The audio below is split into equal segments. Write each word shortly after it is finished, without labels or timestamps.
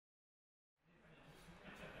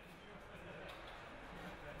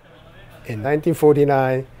In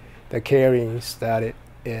 1949, the Keirin started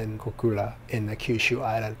in Kokura in the Kyushu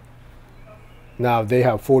Island. Now they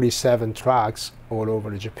have 47 tracks all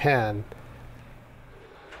over Japan.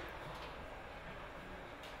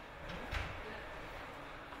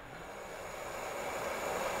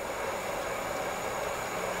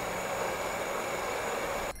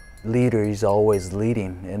 Leader is always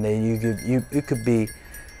leading, and then you could be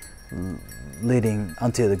leading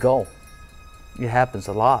until the goal. It happens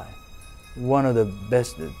a lot. One of the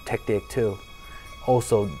best technique too.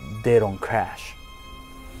 Also, they don't crash.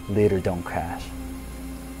 Leader don't crash.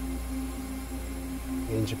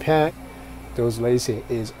 In Japan, those racing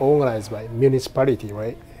is organized by municipality,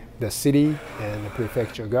 right? The city and the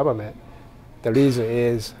prefecture government. The reason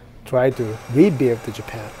is try to rebuild the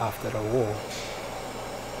Japan after the war.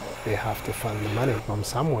 They have to fund the money from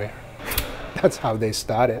somewhere. That's how they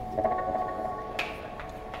started.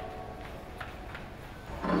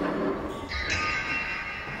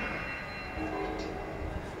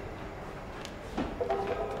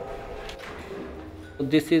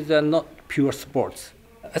 This is not pure sports.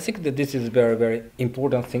 I think that this is very, very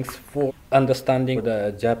important things for understanding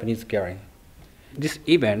the Japanese Keirin. This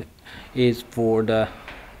event is for the,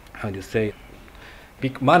 how do you say,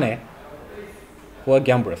 big money for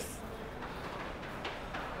gamblers.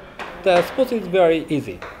 The sport is very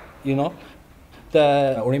easy, you know.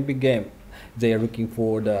 The Olympic game, they are looking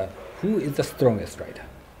for the who is the strongest rider.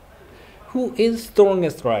 Who is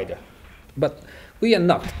strongest rider? But we are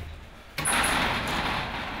not.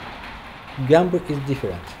 Gamble is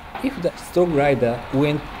different. If the strong rider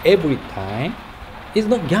wins every time, it's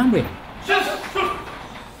not gambling.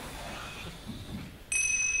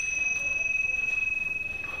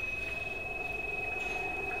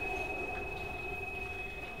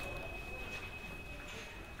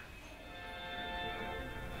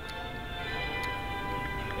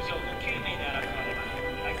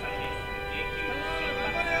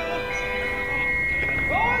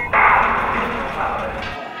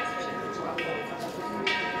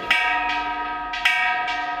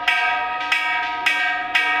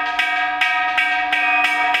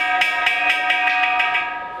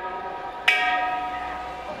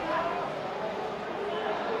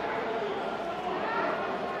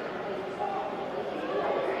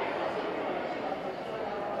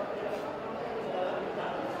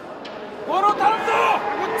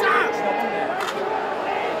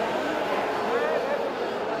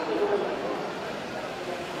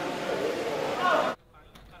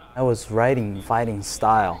 I was riding fighting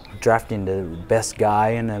style, drafting the best guy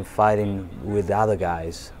and then fighting with other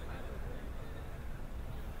guys.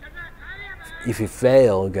 If you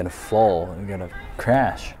fail, you're gonna fall, you're gonna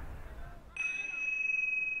crash.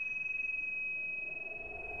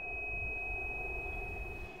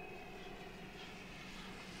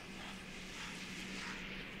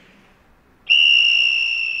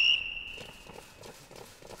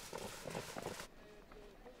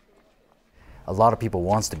 A lot of people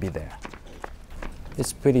wants to be there.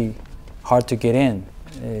 It's pretty hard to get in.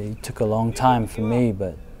 It took a long time for me,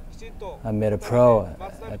 but I met a pro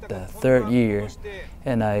at the third year,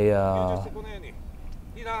 and I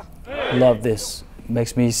love this. It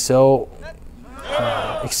makes me so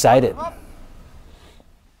excited.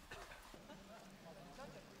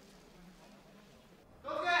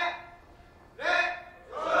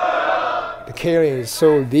 The Keirin is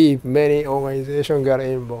so deep, many organizations got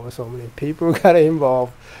involved, so many people got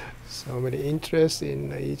involved, so many interests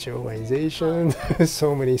in each organization,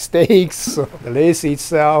 so many stakes. So the race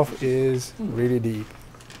itself is really deep.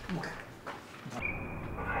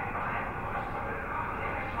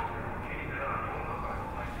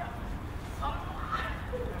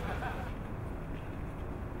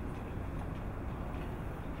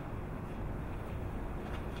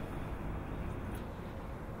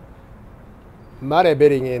 Money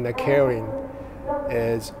betting in the Keirin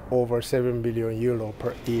is over 7 billion euro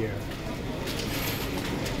per year.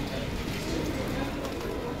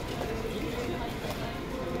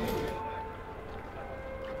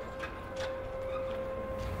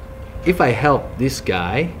 If I help this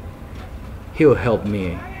guy, he'll help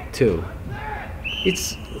me too. It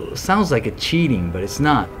sounds like a cheating, but it's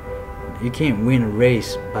not. You can't win a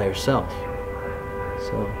race by yourself.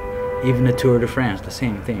 So even the Tour de France, the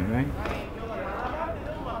same thing, right?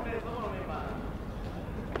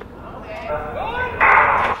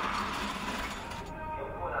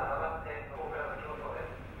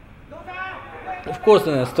 Of course,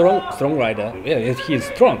 a strong rider, yeah, he's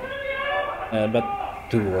strong. But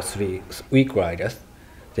 2 or 3 weak riders,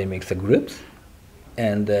 they make the groups,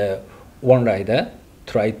 and one rider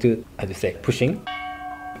try to, how do you say, pushing.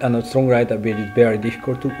 And a strong rider, it is very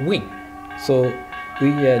difficult to win. So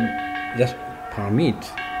we just permit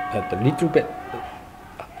a little bit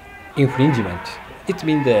infringement. It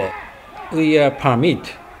means that we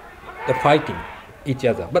permit the fighting each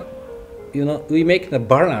other, but we make the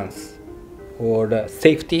balance for the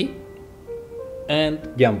safety and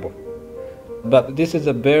gamble. But this is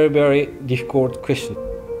a very, very difficult question.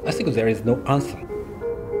 I think there is no answer.